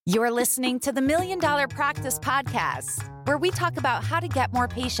You're listening to the $1 Million Practice Podcast, where we talk about how to get more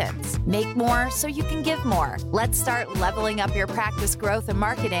patients, make more so you can give more. Let's start leveling up your practice growth and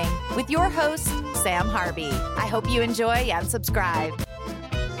marketing with your host, Sam Harvey. I hope you enjoy and subscribe.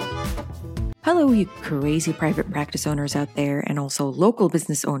 Hello, you crazy private practice owners out there, and also local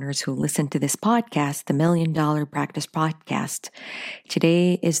business owners who listen to this podcast, the $1 Million Practice Podcast.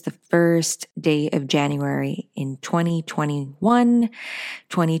 Today is the first day of January in 2021.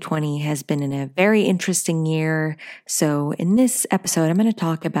 2020 has been a very interesting year. So in this episode, I'm going to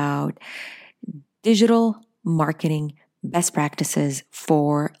talk about digital marketing best practices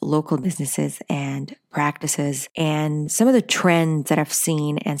for local businesses and practices, and some of the trends that I've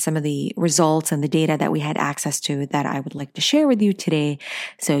seen and some of the results and the data that we had access to that I would like to share with you today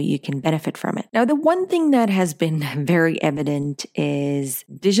so you can benefit from it. Now, the one thing that has been very evident is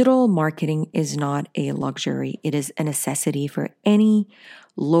digital marketing is not a luxury. It is a necessity for any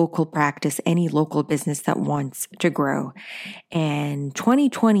local practice, any local business that wants to grow. And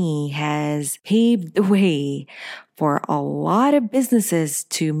 2020 has paved the way for a lot of businesses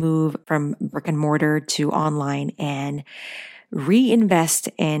to move from brick and mortar to online and reinvest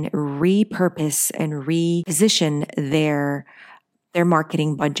and repurpose and reposition their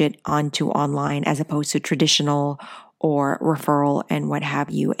marketing budget onto online as opposed to traditional or referral and what have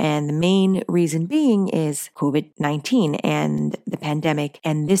you. And the main reason being is COVID-19 and the pandemic.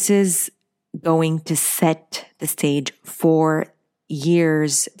 And this is going to set the stage for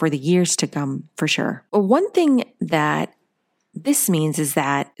the years to come, for sure. But one thing that this means is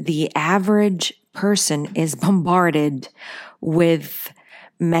that the average person is bombarded with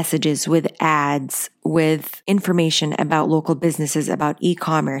messages, with ads, with information about local businesses, about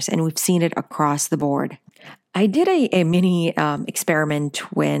e-commerce, and we've seen it across the board. I did a mini experiment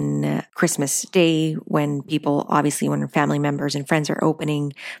when Christmas Day, when family members and friends are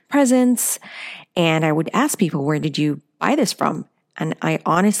opening presents, and I would ask people, where did you buy this from? And I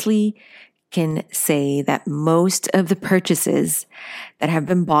honestly can say that most of the purchases that have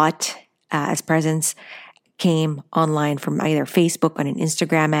been bought as presents came online from either Facebook on an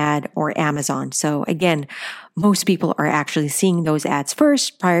Instagram ad or Amazon. So again, most people are actually seeing those ads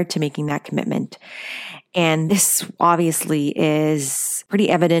first prior to making that commitment. And this obviously is pretty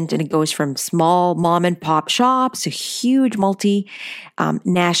evident, and it goes from small mom and pop shops to huge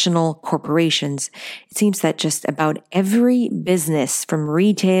national corporations. It seems that just about every business, from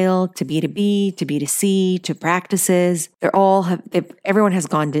retail to B2B to B2C to practices, everyone has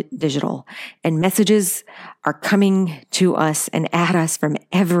gone digital, and messages are coming to us and at us from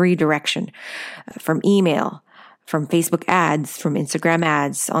every direction, from email, from Facebook ads, from Instagram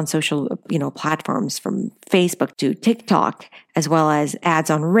ads on social, platforms, from Facebook to TikTok, as well as ads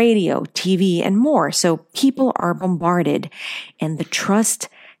on radio, TV, and more. So people are bombarded and the trust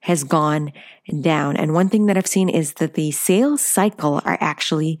has gone down. And one thing that I've seen is that the sales cycle are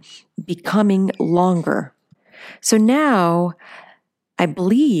actually becoming longer. So now I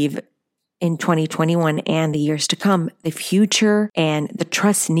believe in 2021 and the years to come, the future and the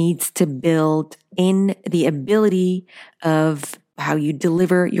trust needs to build in the ability of how you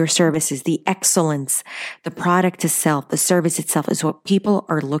deliver your services, the excellence, the product itself, the service itself is what people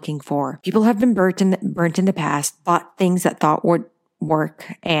are looking for. People have been burnt in the past, bought things that thought would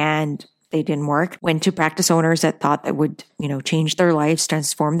work and they didn't work. Went to practice owners that thought that would, change their lives,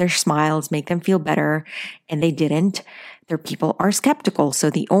 transform their smiles, make them feel better, and they didn't. Their people are skeptical. So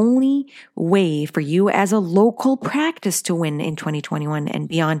the only way for you as a local practice to win in 2021 and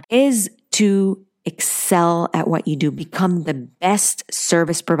beyond is to excel at what you do, become the best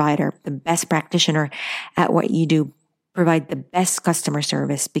service provider, the best practitioner at what you do, provide the best customer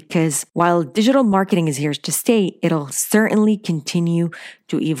service, because while digital marketing is here to stay, it'll certainly continue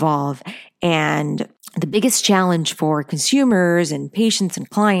to evolve. And the biggest challenge for consumers and patients and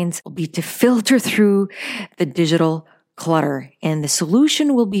clients will be to filter through the digital clutter. And the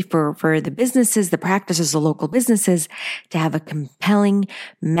solution will be for the businesses, the practices, the local businesses to have a compelling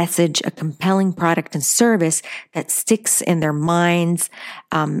message, a compelling product and service that sticks in their minds.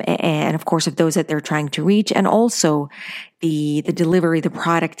 And of course, of those that they're trying to reach, and also the delivery, the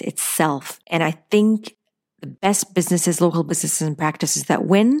product itself. And I think the best businesses, local businesses and practices that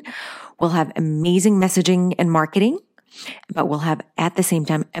win will have amazing messaging and marketing, but we'll have at the same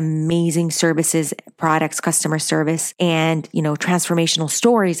time amazing services, products, customer service, and, transformational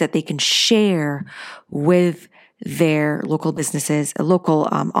stories that they can share with their local businesses, a local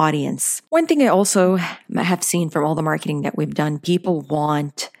audience. One thing I also have seen from all the marketing that we've done, people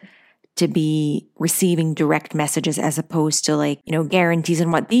want to be receiving direct messages as opposed to guarantees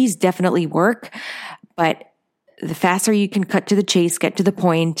and what. These definitely work, but the faster you can cut to the chase, get to the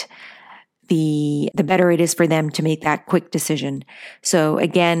point, the better it is for them to make that quick decision. So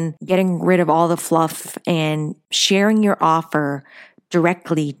again, getting rid of all the fluff and sharing your offer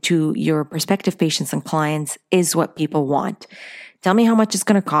directly to your prospective patients and clients is what people want. Tell me how much it's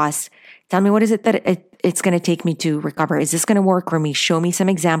going to cost. Tell me what is it that it's going to take me to recover. Is this going to work for me? Show me some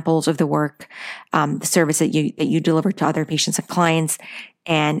examples of the work, the service that you deliver to other patients and clients.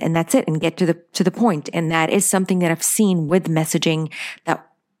 And that's it. And get to the point. And that is something that I've seen with messaging that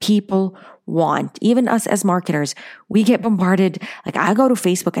people want. Even us as marketers, we get bombarded. Like I go to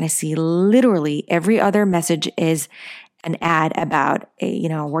Facebook and I see literally every other message is an ad about,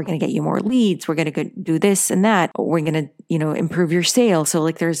 we're going to get you more leads. We're going to do this and that. We're going to, improve your sales. So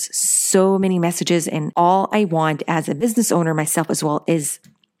like there's so many messages, and all I want as a business owner myself as well is,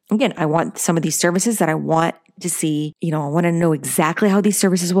 again, I want some of these services that I want to see, I want to know exactly how these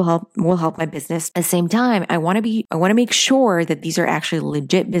services will help my business. At the same time, I want to make sure that these are actually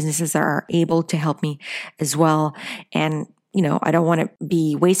legit businesses that are able to help me as well. And I don't want to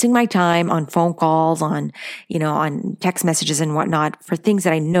be wasting my time on phone calls, on text messages and whatnot for things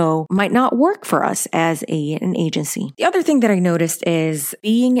that I know might not work for us as an agency. The other thing that I noticed is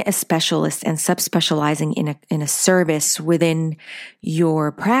being a specialist and subspecializing in a service within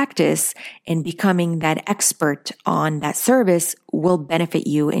your practice and becoming that expert on that service will benefit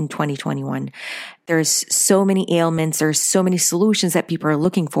you in 2021. There's so many ailments, there's so many solutions that people are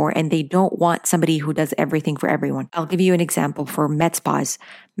looking for, and they don't want somebody who does everything for everyone. I'll give you an example for med spas.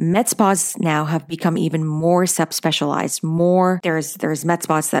 Med spas now have become even more subspecialized. There's med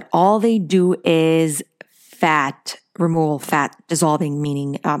spas that all they do is fat removal, fat dissolving,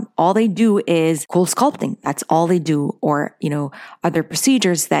 meaning all they do is cool sculpting. That's all they do, or other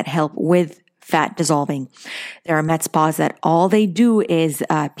procedures that help with fat dissolving. There are med spas that all they do is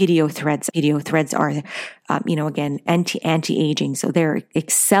PDO threads. PDO threads are, again, anti-aging. So they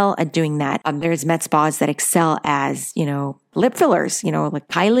excel at doing that. There's med spas that excel as, lip fillers, like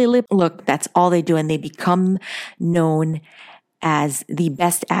Kylie lip look. That's all they do. And they become known as the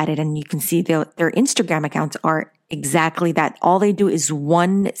best at it. And you can see their Instagram accounts are exactly that. All they do is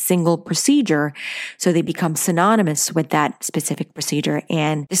one single procedure. So they become synonymous with that specific procedure.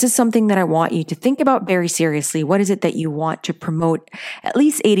 And this is something that I want you to think about very seriously. What is it that you want to promote? At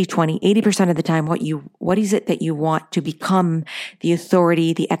least 80% of the time, what is it that you want to become the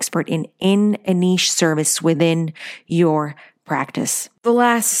authority, the expert in a niche service within your practice? The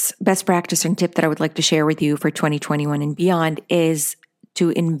last best practice and tip that I would like to share with you for 2021 and beyond is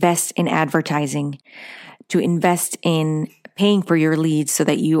to invest in advertising, to invest in paying for your leads so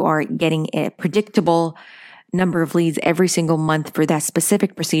that you are getting a predictable number of leads every single month for that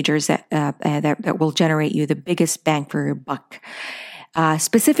specific procedures that will generate you the biggest bang for your buck.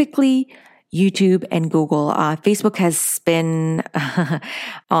 Specifically, YouTube and Google. Facebook has been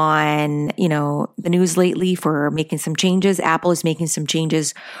on, the news lately for making some changes. Apple is making some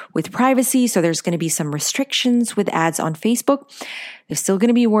changes with privacy. So there's going to be some restrictions with ads on Facebook. They're still going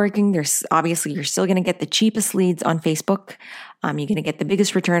to be working. You're still going to get the cheapest leads on Facebook. You're going to get the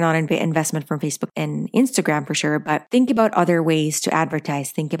biggest return on investment from Facebook and Instagram for sure. But think about other ways to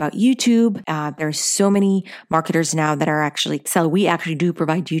advertise. Think about YouTube. There's so many marketers now that are actually excel. We actually do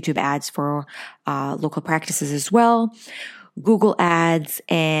provide YouTube ads for local practices as well. Google ads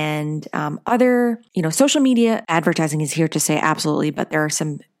and other, social media advertising is here to stay, absolutely. But there are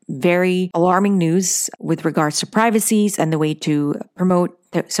some very alarming news with regards to privacies and the way to promote.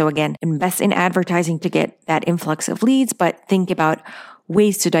 So again, invest in advertising to get that influx of leads, but think about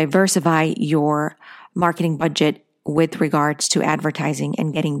ways to diversify your marketing budget with regards to advertising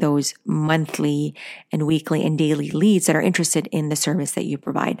and getting those monthly and weekly and daily leads that are interested in the service that you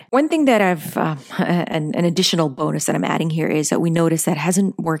provide. One thing that an additional bonus that I'm adding here is that we notice that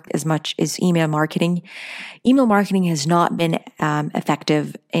hasn't worked as much is email marketing. Email marketing has not been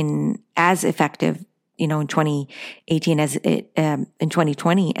effective in 2018 as it, in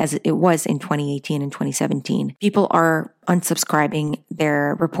 2020 as it was in 2018 and 2017. People are unsubscribing.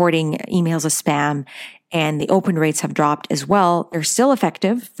 They're reporting emails as spam, and the open rates have dropped as well. They're still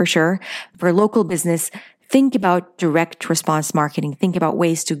effective for sure. For local business, think about direct response marketing. Think about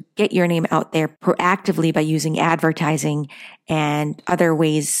ways to get your name out there proactively by using advertising and other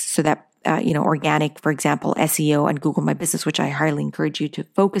ways so that organic, for example, SEO and Google My Business, which I highly encourage you to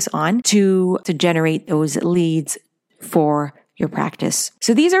focus on to generate those leads for your practice.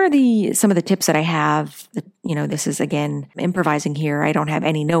 So these are some of the tips that I have. This is again, improvising here. I don't have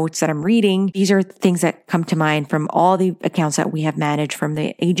any notes that I'm reading. These are things that come to mind from all the accounts that we have managed, from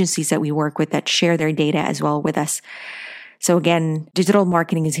the agencies that we work with that share their data as well with us. So again, digital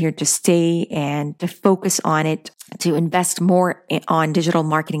marketing is here to stay, and to focus on it, to invest more on digital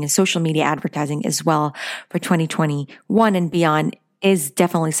marketing and social media advertising as well for 2021 and beyond is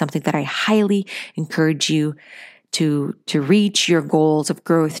definitely something that I highly encourage you to reach your goals of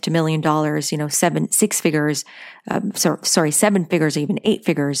growth to $1 million, 7 figures, 7 figures, or even 8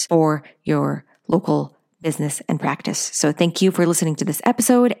 figures for your local business and practice. So thank you for listening to this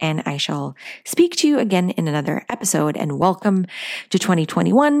episode, and I shall speak to you again in another episode, and welcome to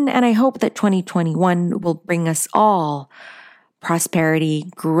 2021. And I hope that 2021 will bring us all prosperity,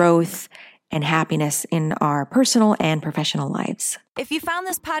 growth, and happiness in our personal and professional lives. If you found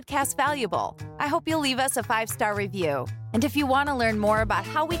this podcast valuable, I hope you'll leave us a 5-star review. And if you want to learn more about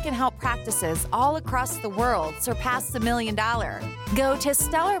how we can help practices all across the world surpass the $1 million, go to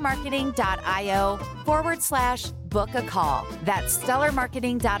stellarmarketing.io/book a call. That's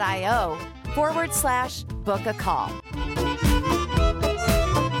stellarmarketing.io/book a call.